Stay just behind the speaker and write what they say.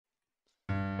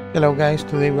Hello guys,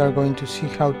 today we are going to see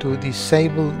how to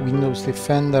disable Windows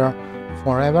Defender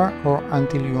forever or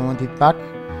until you want it back.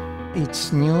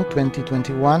 It's new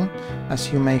 2021.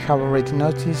 As you may have already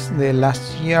noticed, the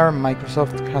last year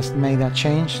Microsoft has made a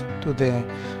change to the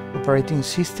operating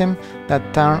system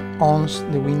that turns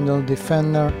on the Windows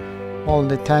Defender all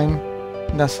the time.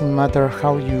 Doesn't matter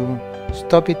how you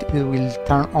stop it, it will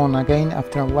turn on again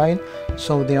after a while.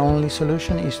 So the only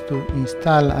solution is to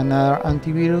install another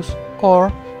antivirus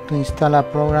or to install a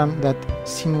program that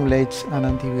simulates an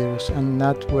antivirus, and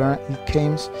that's where it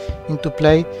comes into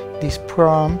play. This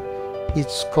program,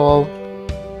 it's called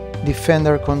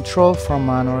Defender Control from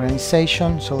an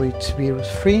organization, so it's virus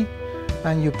free,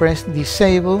 and you press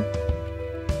disable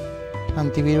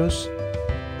antivirus,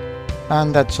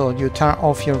 and that's all. You turn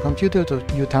off your computer,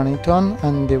 you turn it on,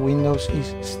 and the Windows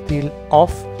is still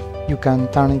off. You can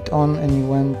turn it on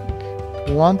anyone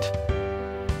you want.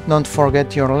 Don't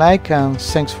forget your like, and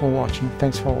thanks for watching.